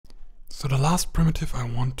So the last primitive I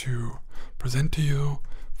want to present to you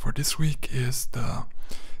for this week is the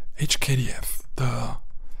HKDF, the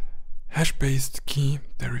hash-based key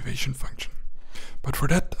derivation function. But for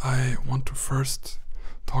that I want to first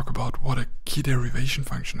talk about what a key derivation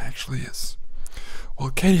function actually is.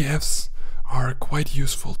 Well, KDFs are a quite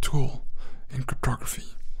useful tool in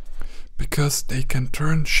cryptography because they can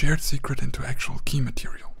turn shared secret into actual key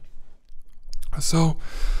material. So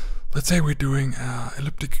let's say we're doing an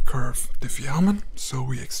elliptic curve Diffie-Hellman, so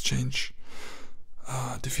we exchange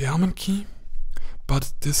Diffie-Hellman key,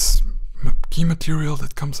 but this key material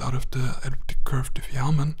that comes out of the elliptic curve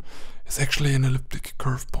Diffie-Hellman is actually an elliptic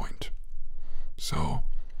curve point. So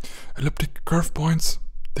elliptic curve points,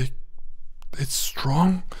 it's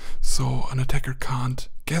strong, so an attacker can't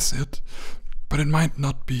guess it, but it might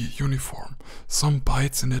not be uniform. Some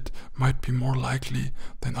bytes in it might be more likely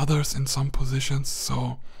than others in some positions,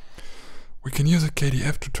 so we can use a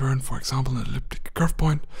KDF to turn, for example, an elliptic curve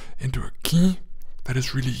point into a key that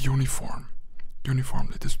is really uniformly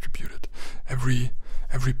distributed. Every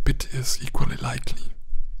bit is equally likely.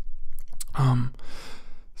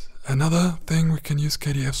 Another thing we can use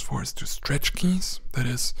KDFs for is to stretch keys. That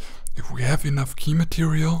is, if we have enough key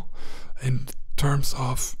material in terms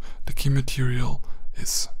of the key material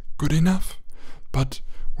is good enough, but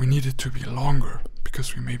we need it to be longer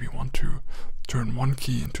because we maybe want to turn one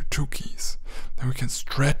key into two keys, then we can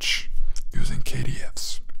stretch using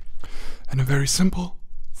KDFs. And a very simple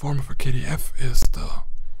form of a KDF is the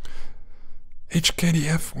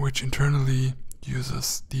HKDF, which internally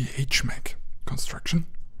uses the HMAC construction.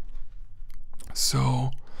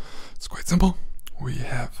 So it's quite simple. We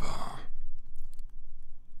have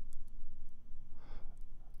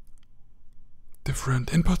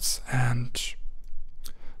different inputs and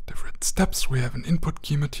different steps. We have an input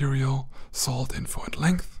key material, salt, info, and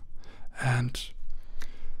length, and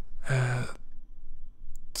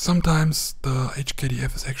sometimes the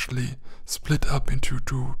HKDF is actually split up into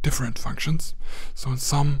two different functions. So in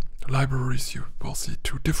some libraries you will see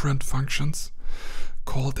two different functions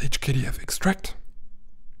called HKDF extract,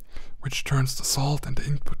 which turns the salt and the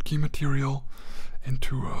input key material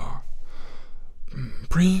into a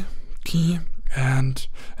pre-key, and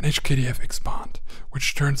an HKDF expand,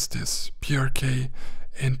 which turns this PRK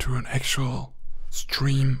into an actual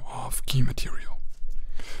stream of key material.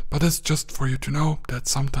 But it's just for you to know that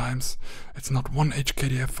sometimes it's not one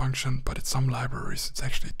HKDF function, but in some libraries it's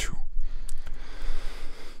actually two.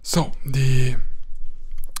 So the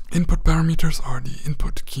input parameters are the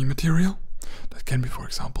input key material. That can be, for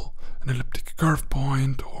example, an elliptic curve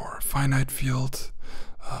point or a finite field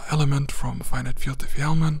element from a finite field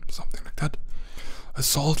Diffie-Hellman, something like that. A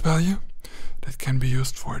salt value that can be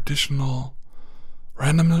used for additional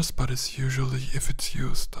randomness, but is usually, if it's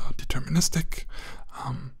used, deterministic,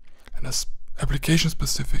 and as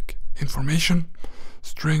application-specific information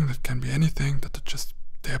string that can be anything that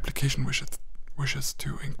the application wishes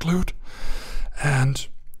to include, and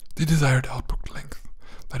the desired output length.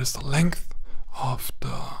 That is the length of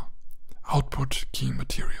the output key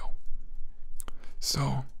material.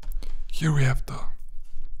 So here we have the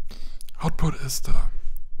output is the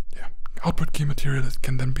output key material that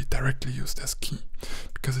can then be directly used as key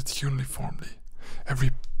because it's uniformly,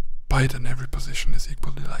 every byte and every position is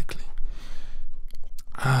equally likely.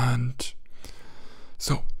 And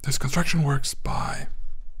so this construction works by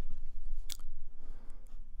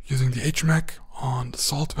using the HMAC on the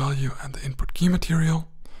salt value and the input key material,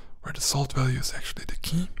 where the salt value is actually the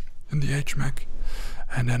key in the HMAC,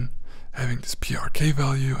 and then having this PRK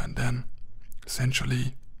value, and then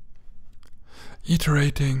essentially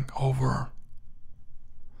iterating over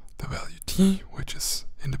the value t, which is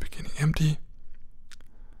in the beginning empty,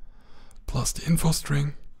 plus the info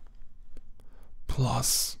string,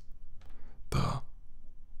 plus the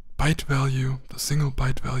byte value, the single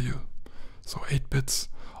byte value, so 8 bits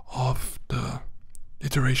of the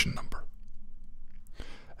iteration number,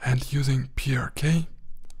 and using PRK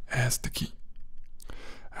as the key.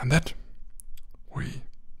 And that we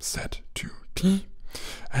set to t,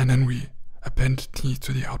 and then we append t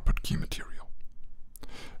to the output key material.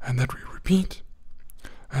 And that we repeat,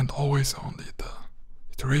 and always only the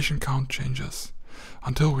iteration count changes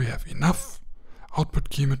until we have enough output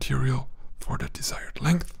key material for the desired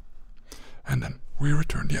length, and then we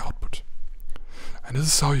return the output. And this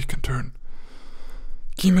is how you can turn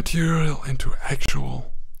key material into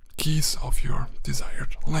actual keys of your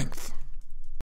desired length.